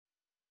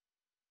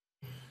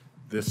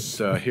This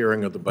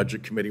hearing of the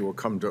Budget Committee will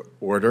come to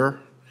order.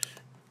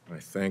 I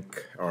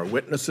thank our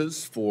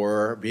witnesses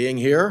for being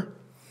here,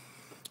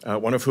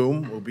 one of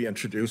whom will be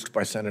introduced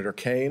by Senator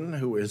Kaine,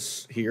 who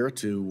is here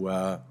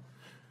to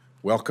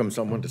welcome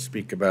someone to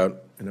speak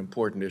about an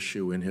important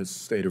issue in his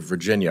state of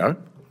Virginia.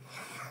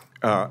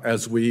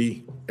 As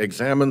we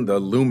examine the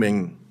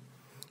looming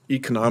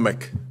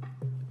economic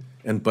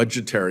and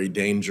budgetary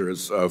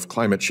dangers of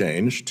climate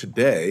change,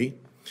 today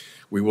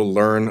we will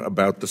learn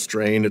about the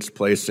strain it's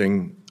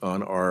placing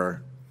on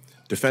our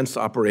defense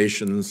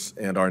operations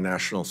and our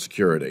national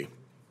security.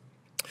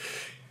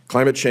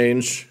 Climate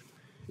change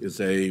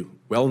is a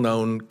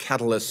well-known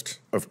catalyst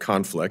of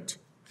conflict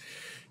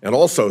and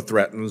also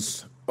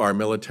threatens our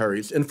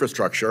military's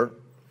infrastructure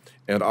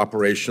and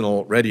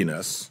operational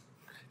readiness,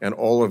 and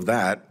all of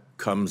that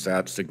comes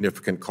at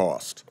significant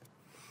cost.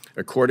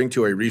 According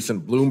to a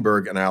recent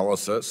Bloomberg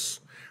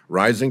analysis,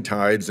 rising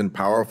tides and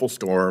powerful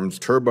storms,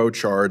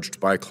 turbocharged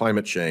by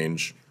climate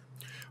change,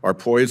 are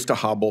poised to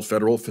hobble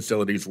federal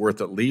facilities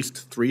worth at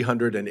least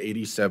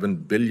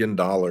 $387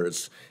 billion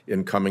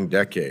in coming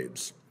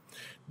decades,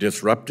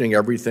 disrupting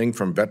everything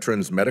from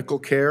veterans' medical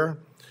care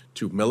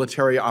to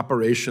military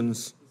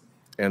operations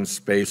and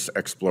space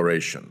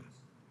exploration.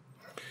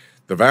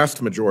 The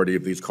vast majority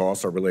of these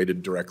costs are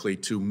related directly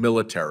to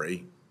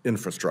military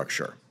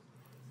infrastructure.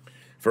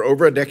 For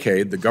over a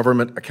decade, the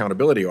Government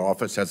Accountability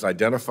Office has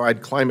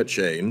identified climate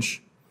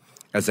change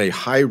as a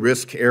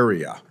high-risk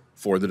area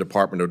for the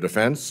Department of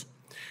Defense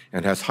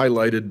and has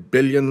highlighted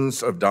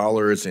billions of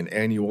dollars in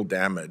annual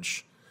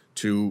damage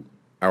to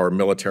our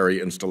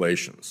military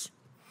installations.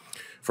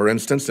 For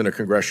instance, in a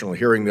congressional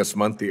hearing this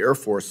month, the Air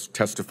Force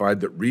testified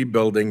that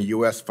rebuilding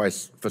U.S.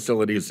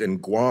 facilities in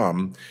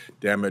Guam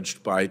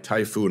damaged by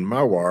Typhoon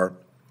Mawar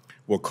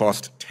will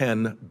cost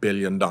 $10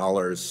 billion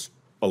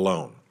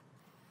alone.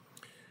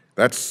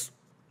 That's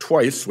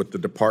twice what the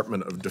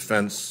Department of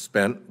Defense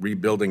spent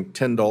rebuilding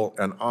Tyndall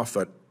and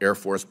Offutt Air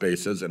Force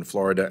bases in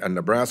Florida and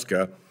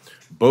Nebraska,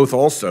 both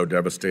also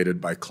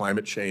devastated by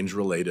climate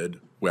change-related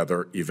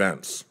weather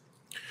events.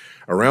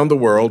 Around the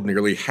world,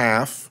 nearly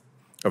half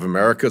of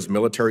America's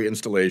military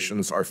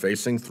installations are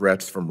facing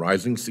threats from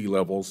rising sea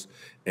levels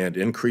and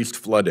increased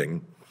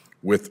flooding,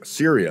 with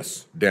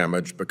serious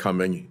damage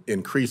becoming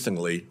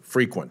increasingly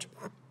frequent.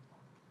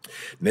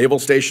 Naval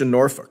Station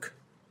Norfolk,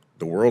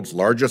 the world's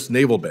largest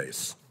naval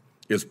base,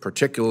 is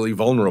particularly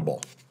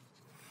vulnerable.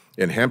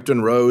 In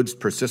Hampton Roads,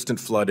 persistent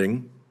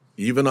flooding,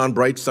 even on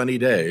bright sunny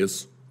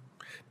days,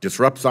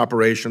 disrupts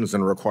operations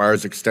and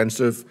requires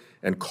extensive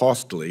and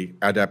costly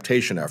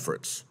adaptation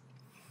efforts.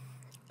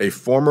 A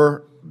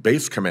former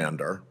base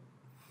commander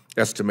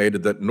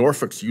estimated that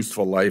Norfolk's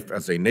useful life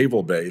as a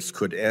naval base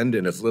could end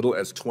in as little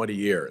as 20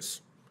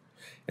 years,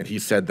 and he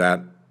said that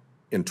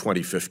in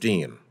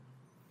 2015,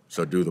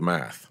 so do the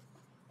math.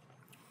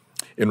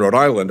 In Rhode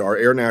Island, our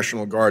Air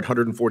National Guard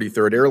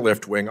 143rd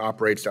Airlift Wing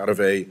operates out of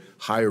a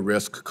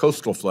high-risk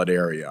coastal flood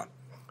area,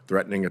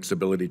 threatening its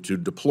ability to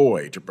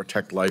deploy to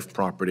protect life,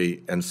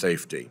 property, and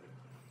safety.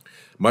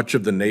 Much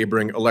of the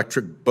neighboring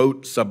electric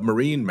boat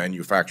submarine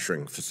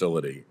manufacturing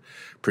facility,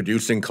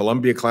 producing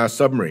Columbia-class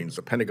submarines,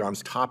 the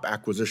Pentagon's top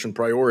acquisition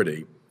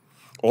priority,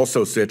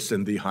 also sits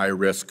in the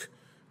high-risk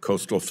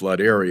coastal flood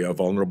area,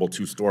 vulnerable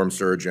to storm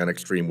surge and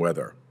extreme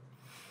weather.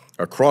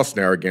 Across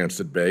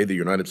Narragansett Bay, the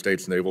United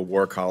States Naval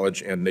War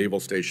College and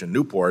Naval Station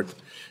Newport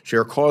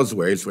share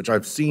causeways which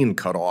I've seen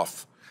cut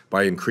off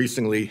by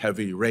increasingly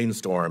heavy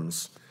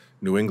rainstorms,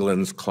 New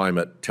England's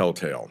climate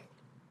telltale.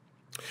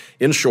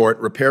 In short,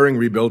 repairing,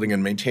 rebuilding,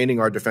 and maintaining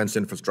our defense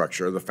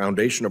infrastructure, the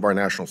foundation of our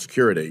national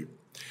security,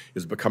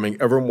 is becoming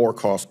ever more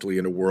costly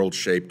in a world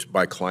shaped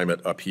by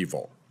climate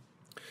upheaval.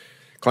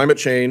 Climate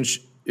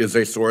change is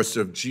a source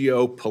of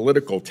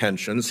geopolitical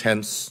tensions,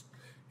 hence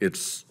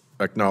its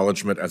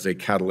acknowledgement as a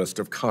catalyst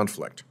of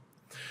conflict.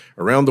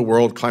 Around the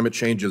world, climate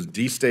change is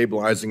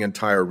destabilizing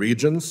entire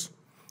regions,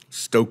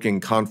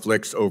 stoking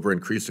conflicts over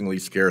increasingly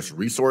scarce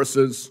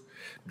resources,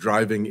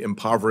 driving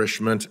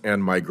impoverishment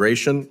and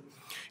migration,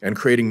 and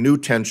creating new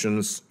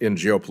tensions in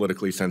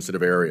geopolitically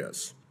sensitive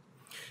areas.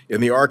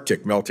 In the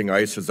Arctic, melting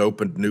ice has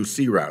opened new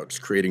sea routes,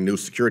 creating new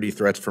security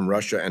threats from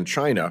Russia and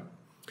China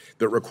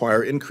that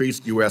require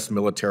increased U.S.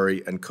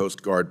 military and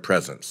Coast Guard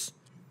presence.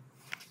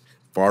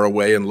 Far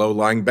away in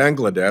low-lying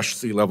Bangladesh,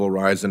 sea level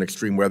rise and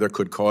extreme weather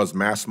could cause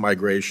mass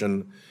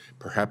migration,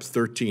 perhaps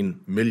 13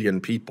 million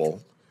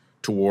people,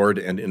 toward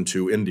and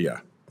into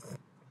India.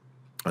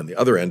 On the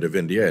other end of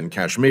India, in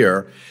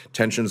Kashmir,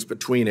 tensions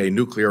between a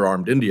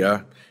nuclear-armed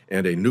India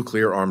and a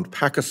nuclear-armed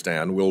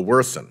Pakistan will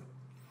worsen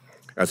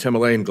as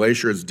Himalayan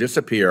glaciers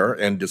disappear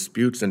and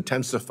disputes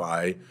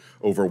intensify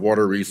over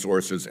water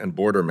resources and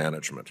border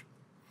management.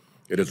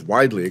 It is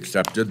widely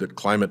accepted that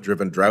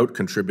climate-driven drought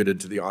contributed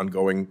to the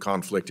ongoing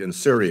conflict in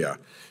Syria,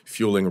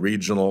 fueling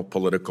regional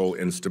political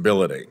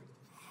instability.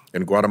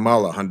 In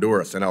Guatemala,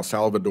 Honduras, and El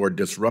Salvador,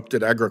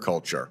 disrupted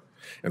agriculture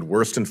and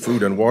worsened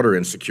food and water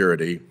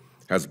insecurity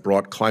has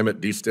brought climate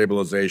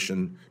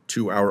destabilization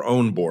to our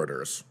own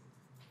borders.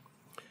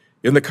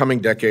 In the coming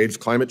decades,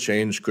 climate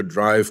change could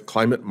drive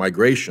climate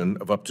migration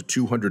of up to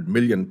 200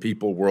 million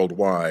people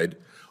worldwide,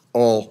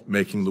 all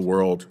making the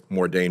world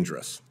more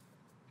dangerous.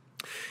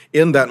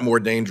 In that more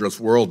dangerous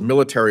world,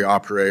 military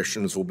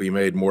operations will be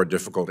made more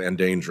difficult and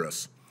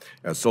dangerous,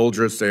 as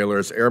soldiers,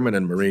 sailors, airmen,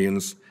 and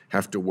Marines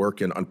have to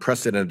work in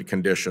unprecedented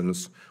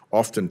conditions,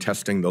 often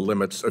testing the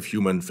limits of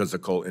human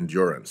physical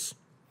endurance.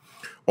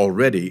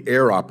 Already,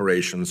 air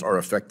operations are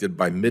affected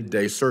by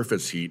midday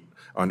surface heat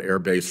on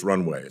airbase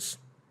runways.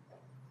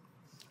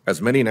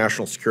 As many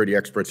national security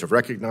experts have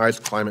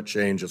recognized, climate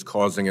change is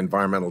causing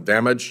environmental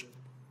damage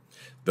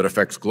that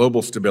affects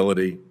global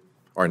stability,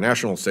 our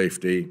national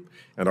safety,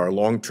 and our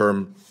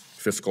long-term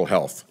fiscal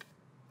health.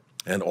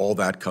 And all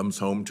that comes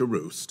home to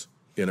roost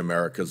in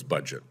America's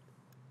budget.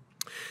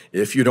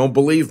 If you don't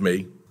believe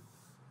me,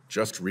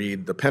 just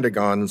read the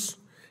Pentagon's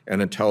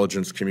and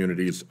intelligence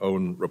community's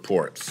own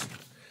reports.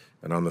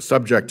 And on the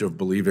subject of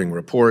believing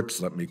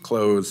reports, let me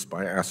close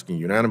by asking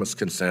unanimous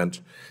consent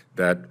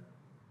that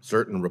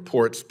certain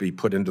reports be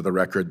put into the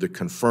record that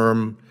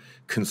confirm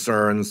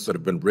concerns that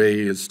have been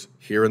raised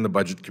here in the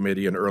Budget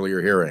Committee and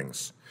earlier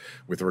hearings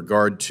with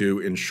regard to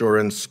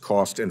insurance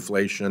cost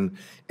inflation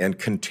and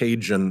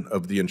contagion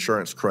of the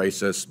insurance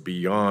crisis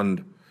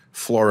beyond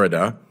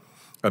Florida,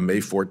 a May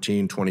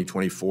 14,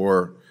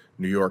 2024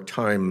 New York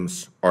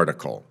Times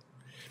article.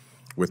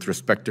 With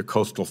respect to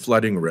coastal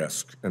flooding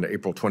risk, an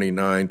April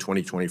 29,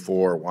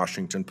 2024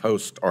 Washington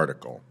Post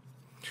article.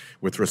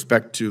 With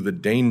respect to the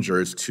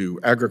dangers to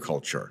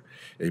agriculture,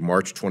 a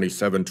March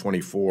 27,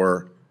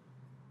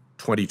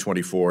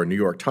 2024 New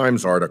York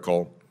Times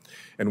article,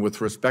 and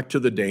with respect to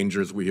the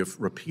dangers we have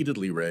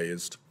repeatedly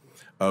raised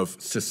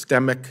of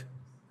systemic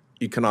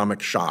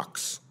economic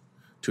shocks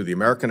to the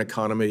American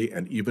economy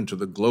and even to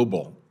the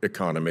global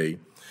economy,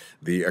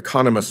 the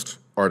Economist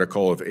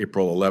article of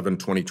April 11,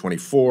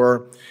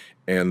 2024,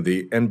 and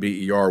the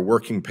NBER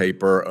working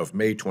paper of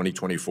May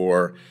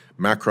 2024,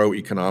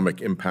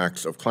 Macroeconomic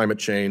Impacts of Climate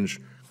Change,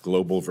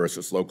 Global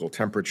versus Local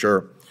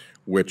Temperature,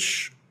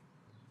 which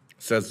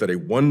says that a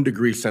 1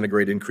 degree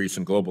centigrade increase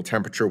in global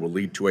temperature will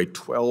lead to a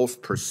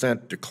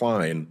 12%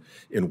 decline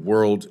in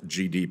world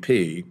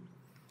GDP,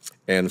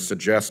 and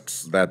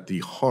suggests that the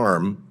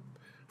harm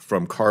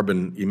from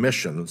carbon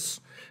emissions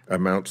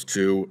amounts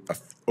to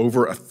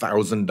over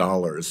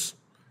 $1,000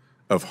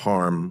 of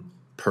harm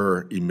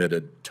per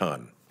emitted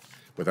ton.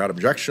 Without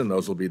objection,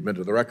 those will be admitted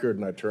to the record,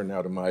 and I turn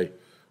now to my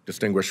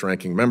distinguished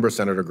ranking member,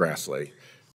 Senator Grassley,